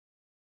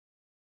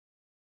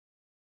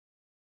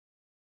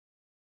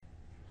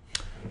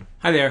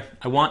Hi there.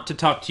 I want to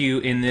talk to you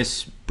in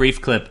this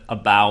brief clip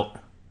about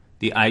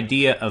the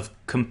idea of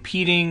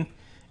competing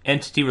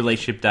entity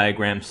relationship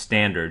diagram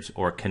standards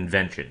or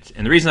conventions.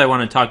 And the reason I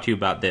want to talk to you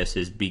about this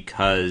is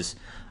because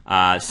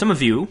some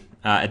of you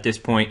at this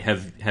point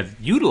have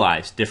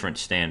utilized different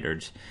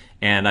standards,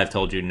 and I've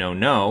told you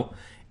no.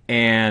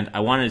 And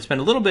I wanted to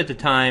spend a little bit of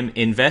time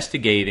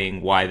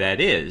investigating why that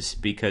is,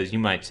 because you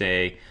might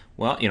say,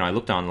 well, I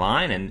looked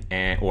online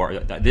or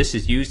this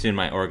is used in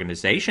my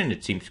organization.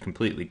 It seems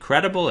completely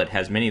credible. It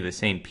has many of the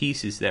same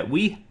pieces that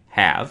we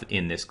have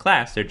in this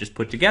class. They're just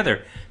put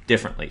together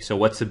differently. So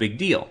what's the big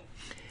deal?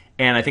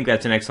 And I think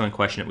that's an excellent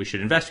question that we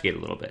should investigate a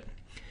little bit.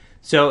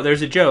 So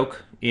there's a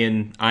joke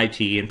in IT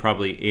and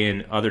probably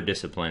in other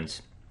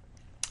disciplines.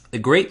 The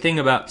great thing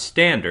about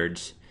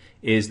standards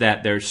is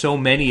that there's so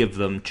many of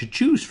them to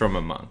choose from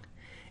among.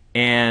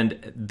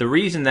 And the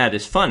reason that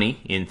is funny,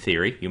 in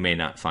theory, you may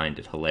not find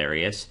it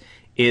hilarious,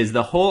 is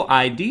the whole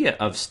idea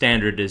of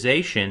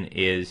standardization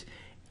is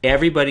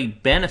everybody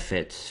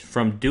benefits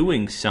from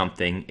doing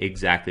something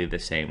exactly the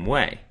same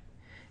way.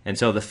 And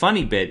so the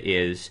funny bit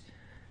is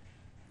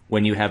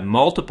when you have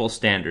multiple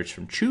standards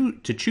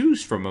to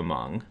choose from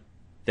among,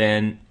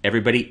 then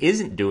everybody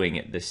isn't doing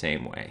it the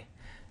same way.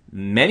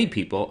 Many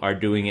people are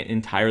doing it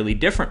entirely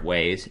different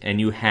ways, and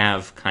you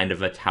have kind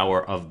of a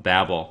Tower of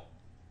Babel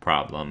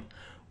problem,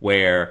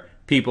 where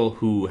people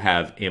who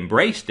have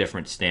embraced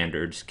different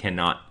standards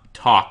cannot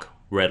talk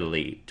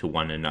readily to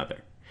one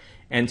another.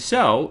 And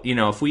so,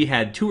 if we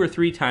had 2 or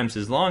 3 times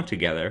as long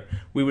together,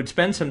 we would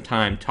spend some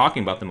time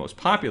talking about the most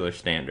popular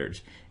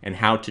standards and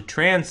how to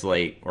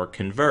translate or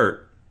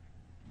convert,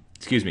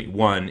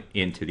 one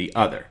into the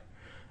other.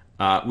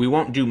 We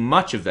won't do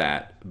much of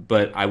that,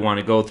 but I want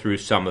to go through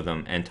some of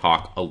them and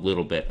talk a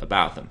little bit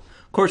about them.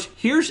 Of course,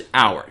 here's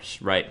ours,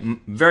 right?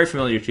 Very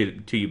familiar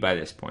to you by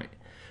this point.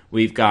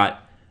 We've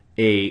got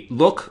a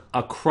look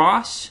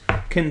across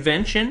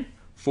convention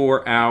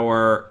for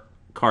our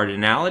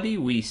cardinality.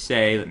 We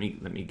say, let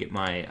me get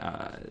my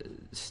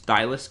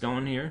stylus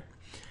going here.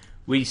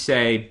 We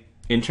say,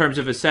 in terms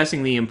of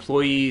assessing the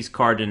employee's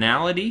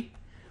cardinality,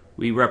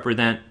 we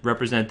represent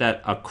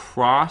that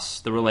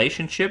across the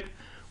relationship,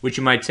 which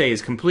you might say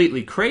is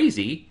completely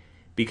crazy,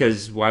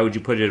 because why would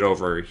you put it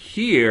over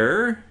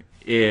here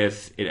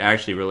if it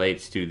actually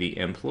relates to the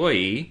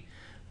employee?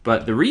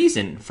 But the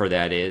reason for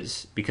that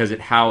is because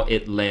how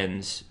it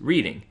lends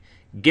reading.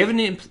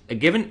 A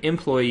given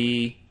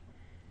employee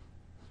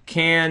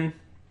can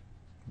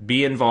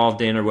be involved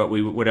in, or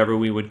whatever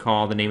we would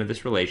call the name of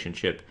this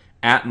relationship,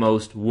 at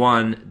most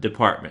one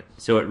department.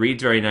 So it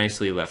reads very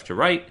nicely left to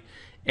right,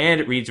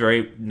 and it reads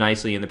very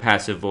nicely in the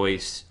passive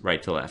voice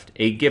right to left.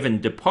 A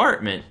given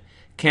department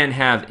can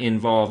have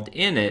involved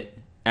in it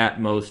at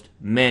most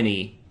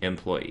many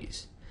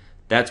employees.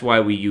 That's why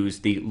we use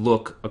the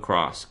look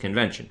across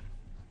convention.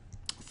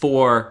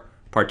 For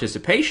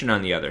participation,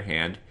 on the other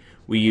hand,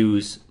 we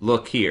use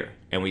look here,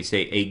 and we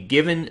say a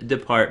given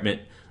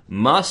department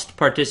must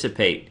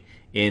participate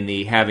in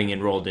the having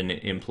enrolled in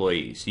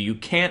employees. So you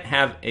can't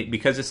have,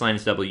 because this line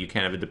is double, you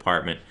can't have a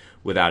department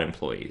without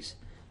employees.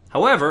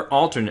 However,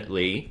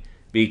 alternately,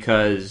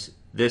 because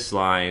this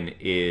line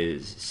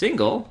is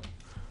single,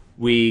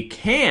 we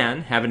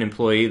can have an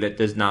employee that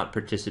does not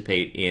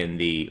participate in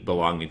the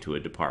belonging to a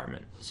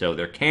department. So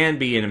there can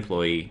be an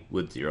employee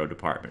with 0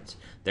 departments.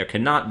 There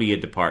cannot be a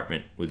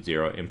department with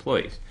 0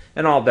 employees.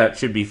 And all that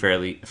should be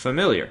fairly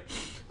familiar.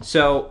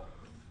 So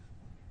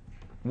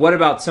what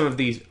about some of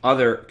these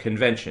other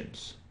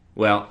conventions?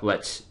 Well,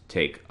 let's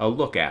take a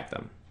look at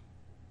them.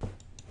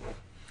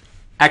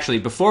 Actually,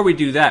 before we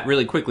do that,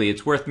 really quickly,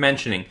 it's worth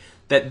mentioning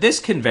that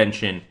this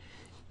convention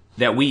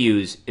that we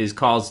use is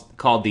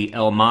called the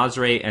El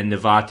Masri and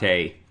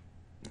Navate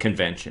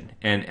convention.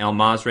 And El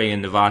Masri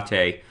and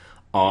Navate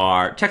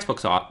are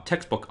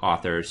textbook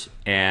authors,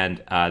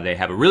 and they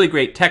have a really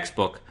great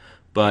textbook,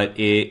 but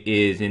it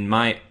is, in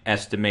my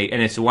estimate,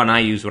 and it's the one I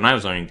used when I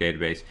was learning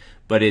database,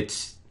 but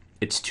it's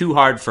too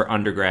hard for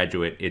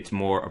undergraduate. It's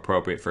more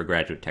appropriate for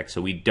graduate text,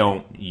 so we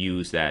don't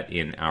use that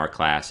in our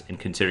class, and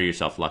consider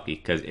yourself lucky,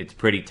 because it's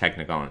pretty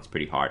technical and it's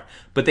pretty hard.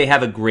 But they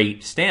have a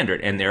great standard,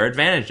 and there are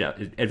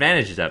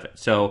advantages of it.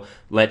 So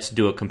let's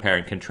do a compare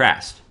and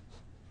contrast.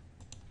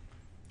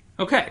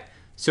 Okay,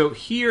 so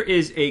here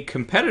is a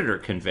competitor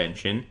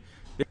convention.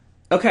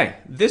 Okay,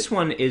 this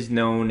one is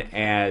known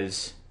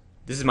as,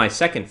 this is my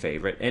second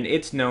favorite, and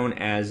it's known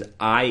as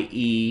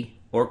IE,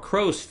 or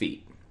crow's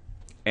feet.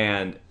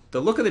 And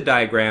the look of the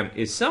diagram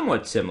is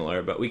somewhat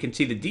similar, but we can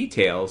see the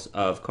details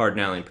of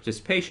cardinality and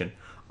participation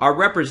are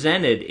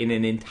represented in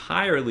an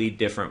entirely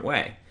different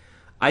way.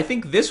 I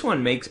think this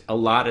one makes a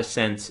lot of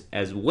sense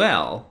as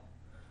well,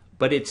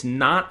 but it's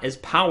not as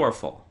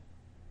powerful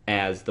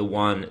as the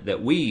one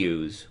that we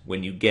use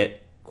when you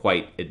get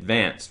quite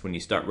advanced, when you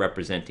start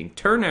representing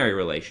ternary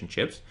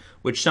relationships,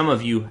 which some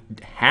of you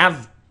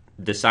have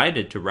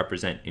decided to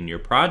represent in your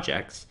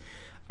projects.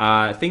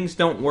 Things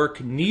don't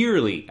work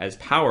nearly as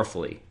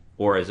powerfully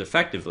or as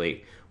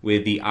effectively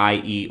with the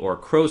IE or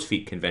crow's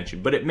feet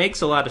convention, but it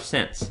makes a lot of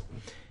sense.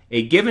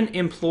 A given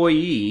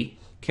employee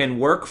can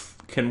work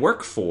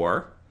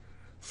for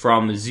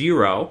from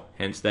 0,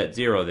 hence that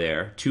 0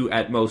 there, to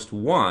at most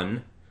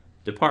 1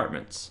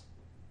 departments.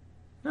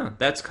 Oh,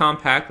 that's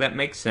compact, that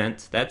makes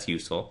sense, that's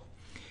useful.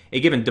 A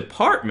given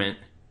department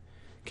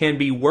can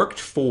be worked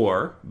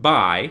for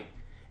by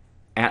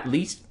at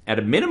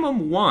a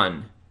minimum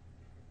 1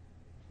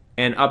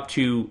 and up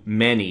to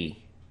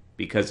many,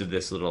 because of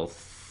this little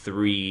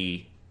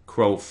 3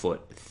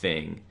 crowfoot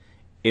thing,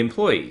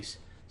 employees.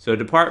 So a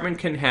department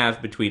can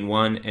have between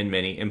 1 and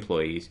many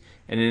employees,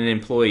 and an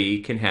employee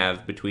can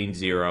have between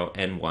 0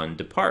 and 1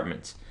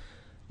 departments.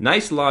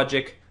 Nice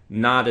logic,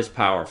 not as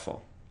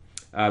powerful.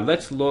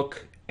 Let's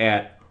look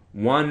at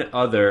one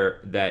other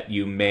that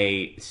you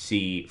may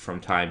see from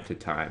time to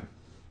time.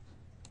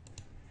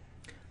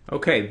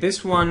 Okay,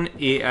 this one,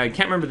 I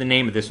can't remember the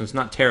name of this one, it's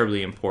not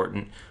terribly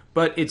important,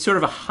 but it's sort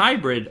of a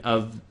hybrid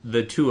of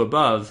the two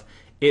above.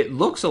 It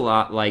looks a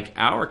lot like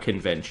our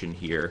convention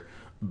here,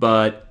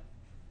 but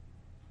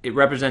it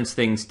represents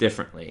things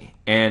differently.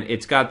 And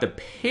it's got the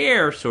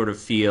pair sort of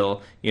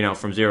feel,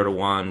 from 0 to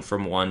 1,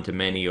 from 1 to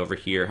many over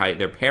here.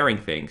 They're pairing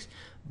things.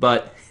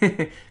 But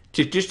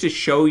just to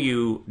show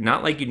you,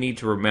 not like you need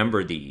to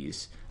remember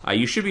these.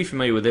 You should be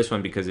familiar with this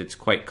one because it's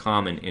quite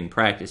common in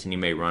practice, and you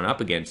may run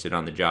up against it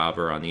on the job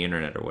or on the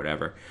internet or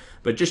whatever.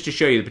 But just to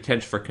show you the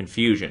potential for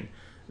confusion,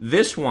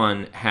 this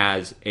one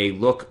has a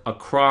look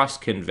across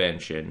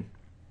convention,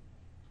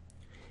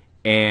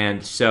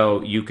 and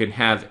so you can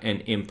have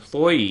an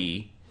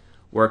employee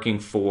working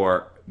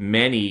for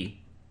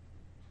many.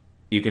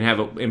 You can have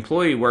an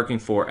employee working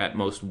for at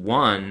most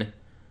 1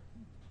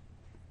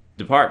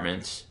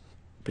 departments,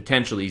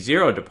 potentially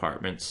 0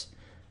 departments,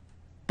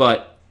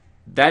 but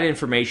that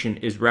information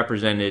is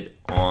represented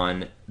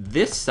on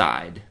this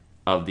side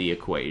of the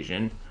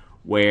equation,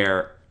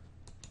 where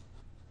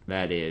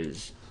that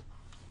is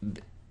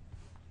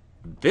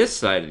this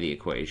side of the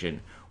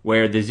equation,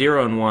 where the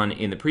 0 and 1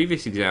 in the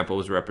previous example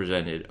was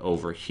represented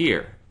over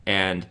here.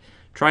 And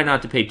try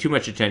not to pay too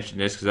much attention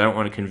to this because I don't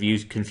want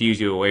to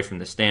confuse you away from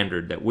the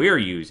standard that we're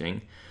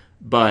using,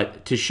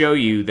 but to show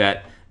you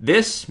that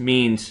this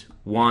means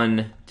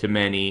 1 to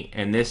many,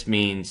 and this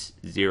means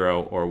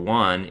 0 or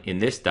 1 in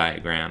this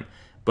diagram,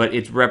 but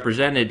it's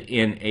represented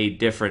in a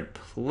different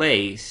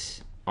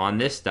place on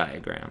this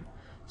diagram.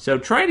 So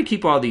trying to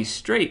keep all these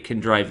straight can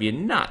drive you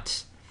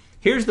nuts.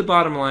 Here's the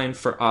bottom line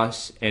for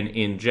us and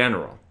in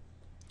general.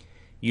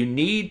 You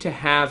need to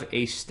have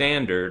a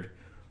standard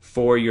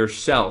for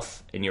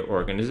yourself and your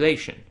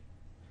organization.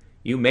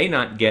 You may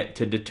not get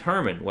to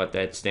determine what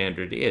that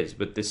standard is,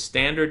 but the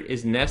standard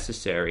is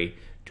necessary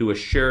to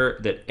assure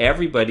that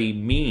everybody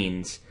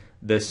means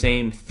the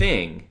same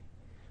thing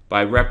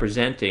by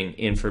representing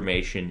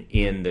information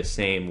in the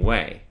same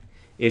way.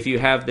 If you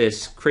have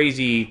this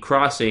crazy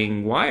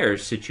crossing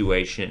wires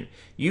situation,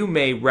 you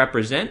may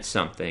represent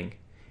something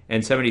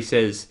and somebody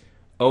says,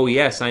 "Oh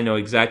yes, I know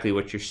exactly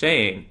what you're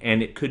saying,"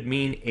 and it could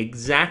mean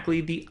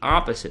exactly the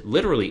opposite,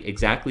 literally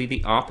exactly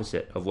the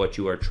opposite of what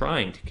you are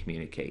trying to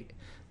communicate.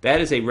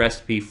 That is a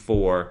recipe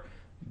for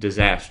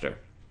disaster.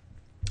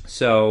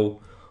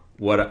 So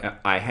what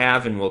I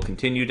have and will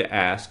continue to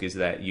ask is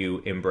that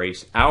you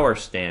embrace our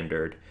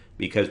standard,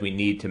 because we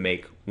need to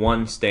make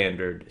one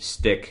standard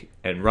stick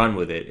and run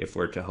with it if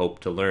we're to hope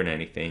to learn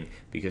anything,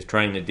 because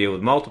trying to deal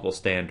with multiple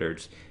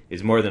standards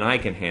is more than I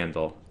can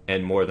handle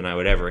and more than I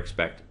would ever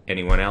expect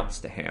anyone else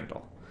to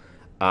handle.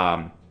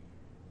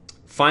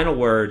 Final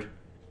word,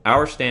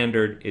 our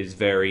standard is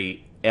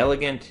very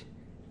elegant,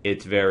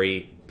 it's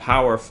very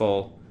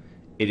powerful.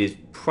 It is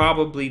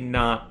probably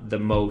not the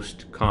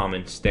most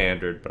common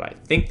standard, but I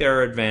think there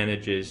are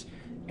advantages,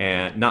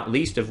 and not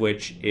least of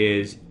which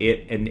is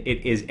it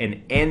is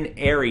an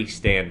N-ARY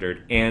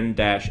standard,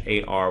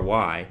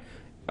 N-ARY,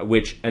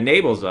 which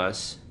enables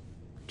us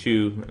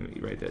to, let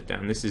me write that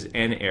down, this is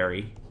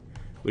N-ARY,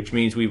 which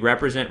means we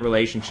represent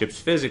relationships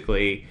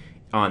physically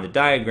on the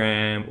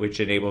diagram, which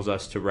enables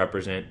us to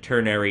represent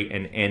ternary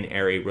and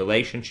N-ARY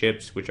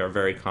relationships, which are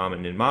very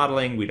common in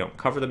modeling. We don't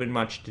cover them in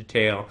much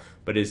detail,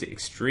 but is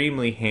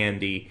extremely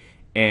handy,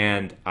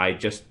 and I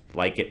just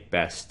like it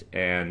best.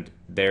 And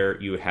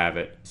there you have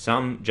it,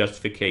 some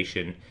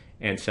justification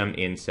and some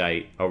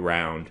insight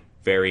around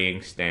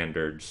varying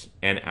standards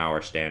and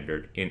our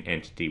standard in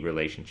entity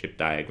relationship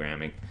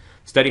diagramming.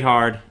 Study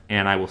hard,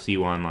 and I will see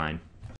you online.